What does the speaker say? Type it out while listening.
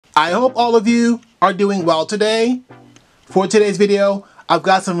I hope all of you are doing well today. For today's video, I've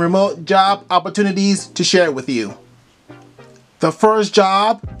got some remote job opportunities to share with you. The first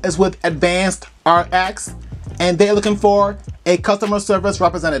job is with Advanced RX, and they're looking for a customer service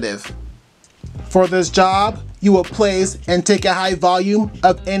representative. For this job, you will place and take a high volume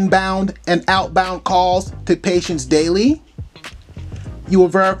of inbound and outbound calls to patients daily. You will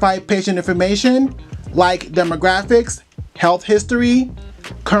verify patient information like demographics, health history,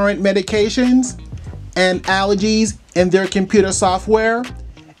 current medications, and allergies in their computer software,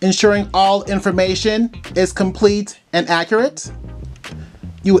 ensuring all information is complete and accurate.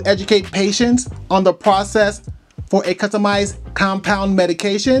 You will educate patients on the process for a customized compound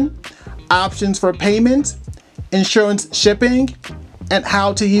medication, options for payment, insurance shipping, and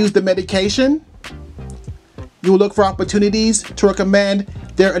how to use the medication. You will look for opportunities to recommend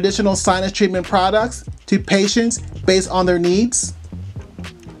their additional sinus treatment products to patients based on their needs.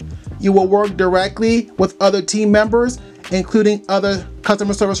 You will work directly with other team members, including other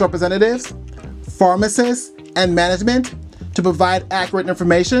customer service representatives, pharmacists, and management to provide accurate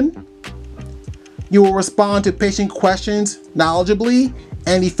information. You will respond to patient questions knowledgeably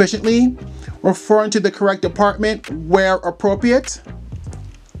and efficiently, referring to the correct department where appropriate.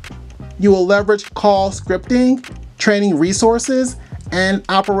 You will leverage call scripting, training resources, and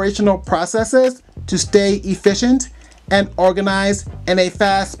operational processes to stay efficient and organized in a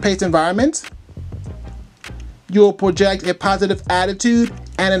fast-paced environment. You will project a positive attitude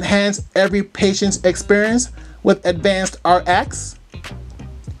and enhance every patient's experience with Advanced RX.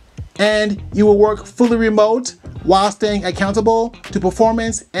 And you will work fully remote while staying accountable to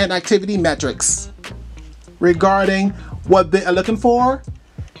performance and activity metrics. Regarding what they are looking for,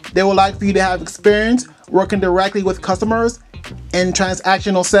 they would like for you to have experience working directly with customers in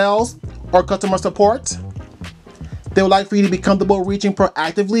transactional sales or customer support. They would like for you to be comfortable reaching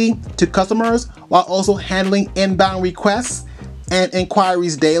proactively to customers while also handling inbound requests and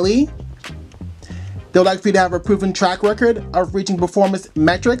inquiries daily. They would like for you to have a proven track record of reaching performance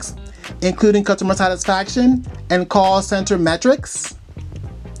metrics, including customer satisfaction and call center metrics.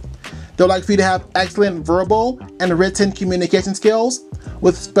 They would like for you to have excellent verbal and written communication skills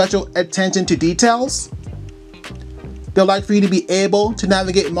with special attention to details. They would like for you to be able to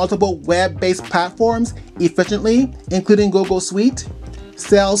navigate multiple web-based platforms efficiently, including Google Suite,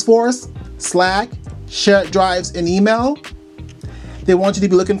 Salesforce, Slack, shared drives, and email. They want you to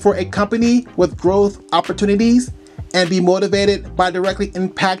be looking for a company with growth opportunities and be motivated by directly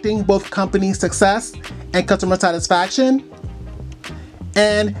impacting both company success and customer satisfaction.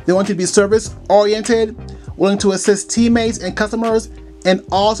 And they want you to be service-oriented, willing to assist teammates and customers in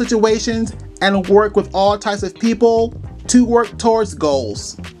all situations and work with all types of people to work towards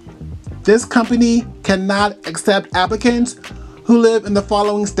goals. This company cannot accept applicants who live in the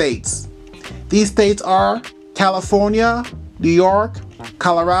following states. These states are California, New York,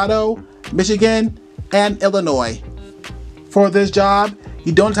 Colorado, Michigan, and Illinois. For this job,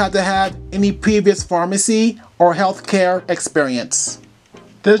 you don't have to have any previous pharmacy or healthcare experience.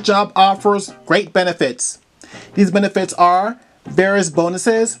 This job offers great benefits. These benefits are various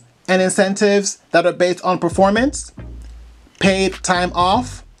bonuses and incentives that are based on performance, paid time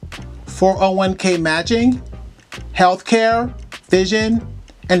off, 401k matching, healthcare, vision,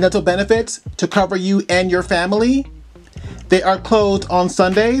 and dental benefits to cover you and your family. They are closed on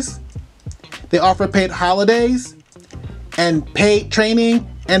Sundays. They offer paid holidays and paid training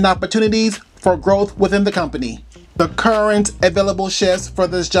and opportunities for growth within the company. The current available shifts for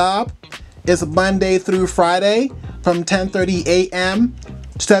this job is Monday through Friday from 10:30 a.m.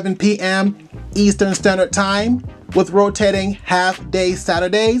 to 7 p.m. Eastern Standard Time, with rotating half-day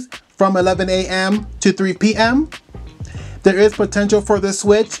Saturdays from 11 a.m. to 3 p.m. There is potential for the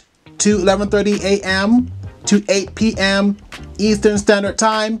switch to 11:30 a.m. to 8 p.m. Eastern Standard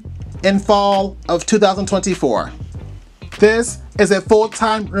Time in fall of 2024. This is a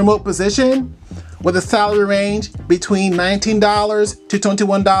full-time remote position with a salary range between $19 to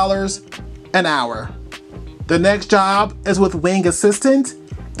 $21 an hour. The next job is with Wing Assistant,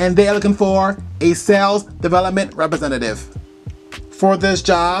 and they are looking for a sales development representative. For this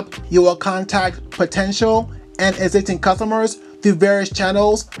job, you will contact potential and existing customers through various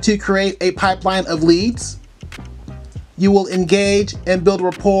channels to create a pipeline of leads. You will engage and build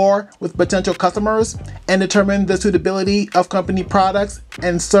rapport with potential customers and determine the suitability of company products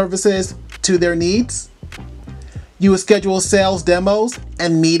and services to their needs. You will schedule sales demos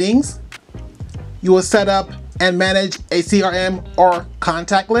and meetings. You will set up and manage a CRM or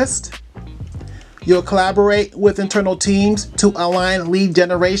contact list. You'll collaborate with internal teams to align lead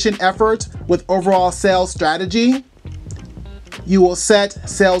generation efforts with overall sales strategy. You will set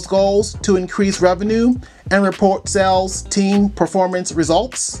sales goals to increase revenue and report sales team performance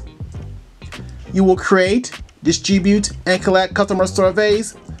results. You will create, distribute, and collect customer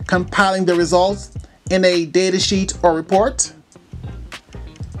surveys, compiling the results in a data sheet or report.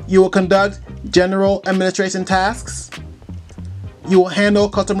 You will conduct general administration tasks. You will handle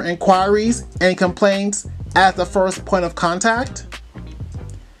customer inquiries and complaints as the first point of contact.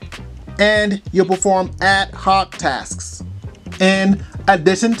 And you'll perform ad hoc tasks. In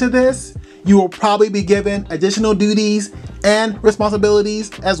addition to this, you will probably be given additional duties and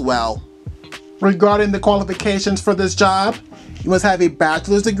responsibilities as well. Regarding the qualifications for this job, you must have a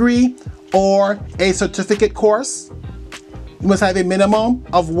bachelor's degree or a certificate course. You must have a minimum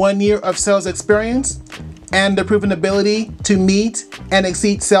of 1 year of sales experience and the proven ability to meet and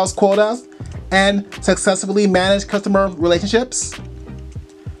exceed sales quotas and successfully manage customer relationships.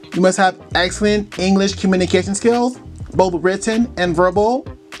 You must have excellent English communication skills, both written and verbal,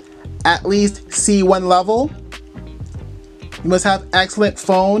 at least C1 level. You must have excellent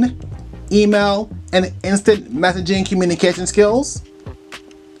phone, email, and instant messaging communication skills.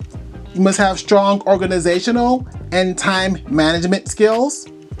 You must have strong organizational and time management skills.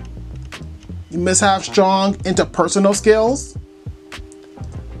 You must have strong interpersonal skills.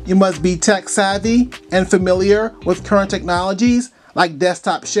 You must be tech savvy and familiar with current technologies like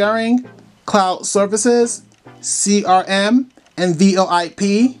desktop sharing, cloud services, CRM, and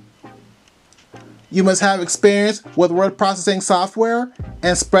VoIP. You must have experience with word processing software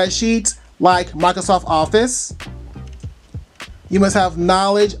and spreadsheets like Microsoft Office. You must have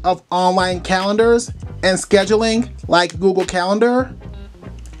knowledge of online calendars and scheduling like Google Calendar.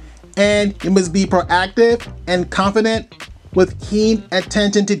 And you must be proactive and confident with keen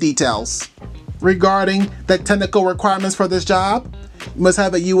attention to details. Regarding the technical requirements for this job, you must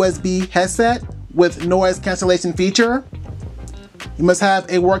have a USB headset with noise cancellation feature. You must have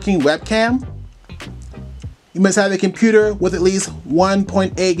a working webcam. You must have a computer with at least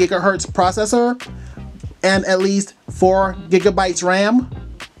 1.8 gigahertz processor and at least 4 gigabytes RAM.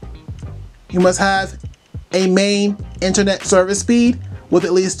 You must have a main internet service speed with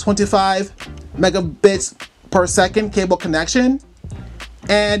at least 25 megabits per second cable connection.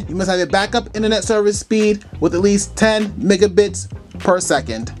 And you must have a backup internet service speed with at least 10 megabits per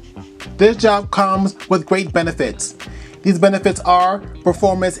second. This job comes with great benefits. These benefits are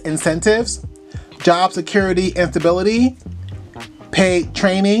performance incentives, job security and stability, paid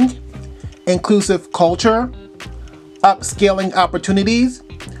training, inclusive culture, upscaling opportunities,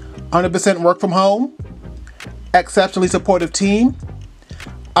 100% work from home, exceptionally supportive team,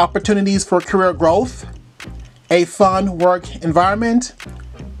 opportunities for career growth, a fun work environment,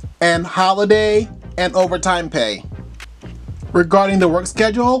 and holiday and overtime pay. Regarding the work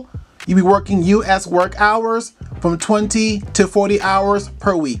schedule, you'll be working US work hours from 20 to 40 hours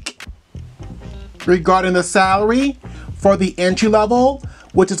per week. Regarding the salary, for the entry level,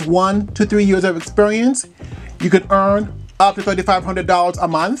 which is 1 to 3 years of experience, you could earn up to $3,500 a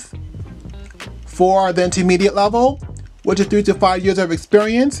month. For the intermediate level, which is 3 to 5 years of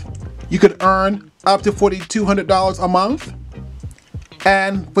experience, you could earn up to $4,200 a month.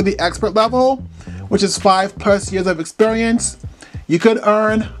 And for the expert level, which is 5+ years of experience, you could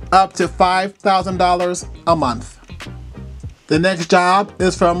earn up to $5,000 a month. The next job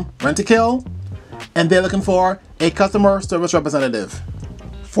is from Rentokil, and they're looking for a customer service representative.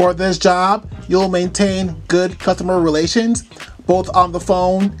 For this job, you'll maintain good customer relations, both on the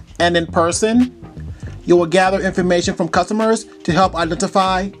phone and in person. You will gather information from customers to help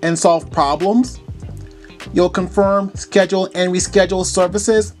identify and solve problems. You'll confirm, schedule, and reschedule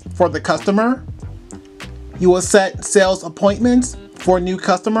services for the customer. You will set sales appointments for new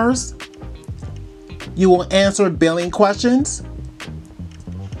customers. You will answer billing questions.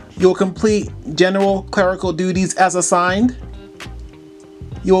 You will complete general clerical duties as assigned.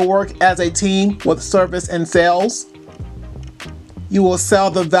 You will work as a team with service and sales. You will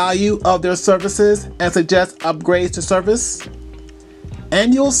sell the value of their services and suggest upgrades to service.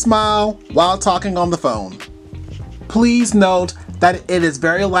 And you'll smile while talking on the phone. Please note that it is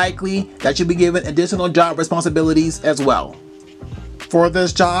very likely that you'll be given additional job responsibilities as well. For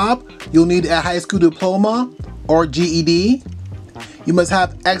this job, you'll need a high school diploma or GED. You must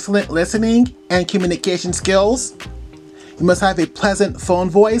have excellent listening and communication skills. You must have a pleasant phone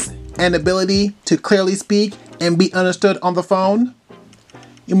voice and ability to clearly speak and be understood on the phone.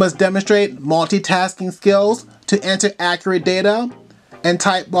 You must demonstrate multitasking skills to enter accurate data and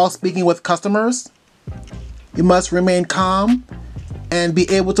type while speaking with customers. You must remain calm and be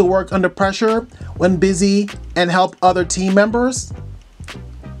able to work under pressure when busy and help other team members.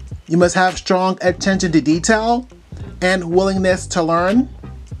 You must have strong attention to detail, and willingness to learn.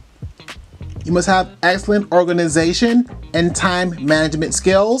 You must have excellent organization and time management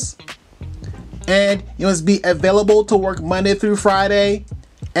skills. And you must be available to work Monday through Friday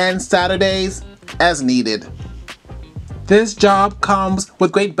and Saturdays as needed. This job comes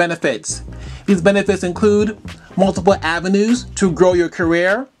with great benefits. These benefits include multiple avenues to grow your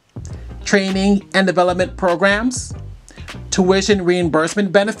career, training and development programs, tuition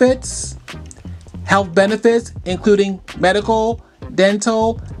reimbursement benefits, health benefits including medical,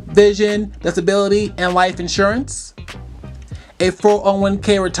 dental, vision, disability, and life insurance, a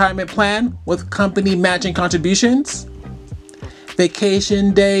 401k retirement plan with company matching contributions,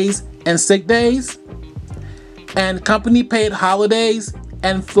 vacation days and sick days, and company paid holidays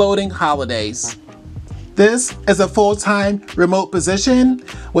and floating holidays. This is a full-time remote position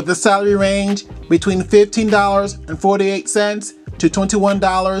with a salary range between $15.48 to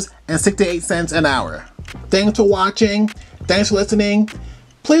 $21.68 an hour. Thanks for watching. Thanks for listening.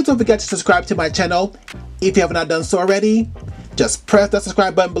 Please don't forget to subscribe to my channel if you have not done so already. Just press that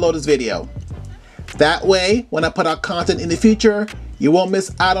subscribe button below this video. That way, when I put out content in the future, you won't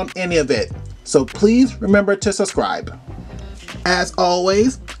miss out on any of it. So please remember to subscribe. As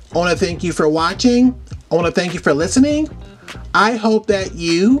always, I want to thank you for watching. I want to thank you for listening. I hope that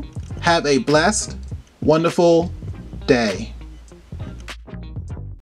you have a blessed, wonderful day.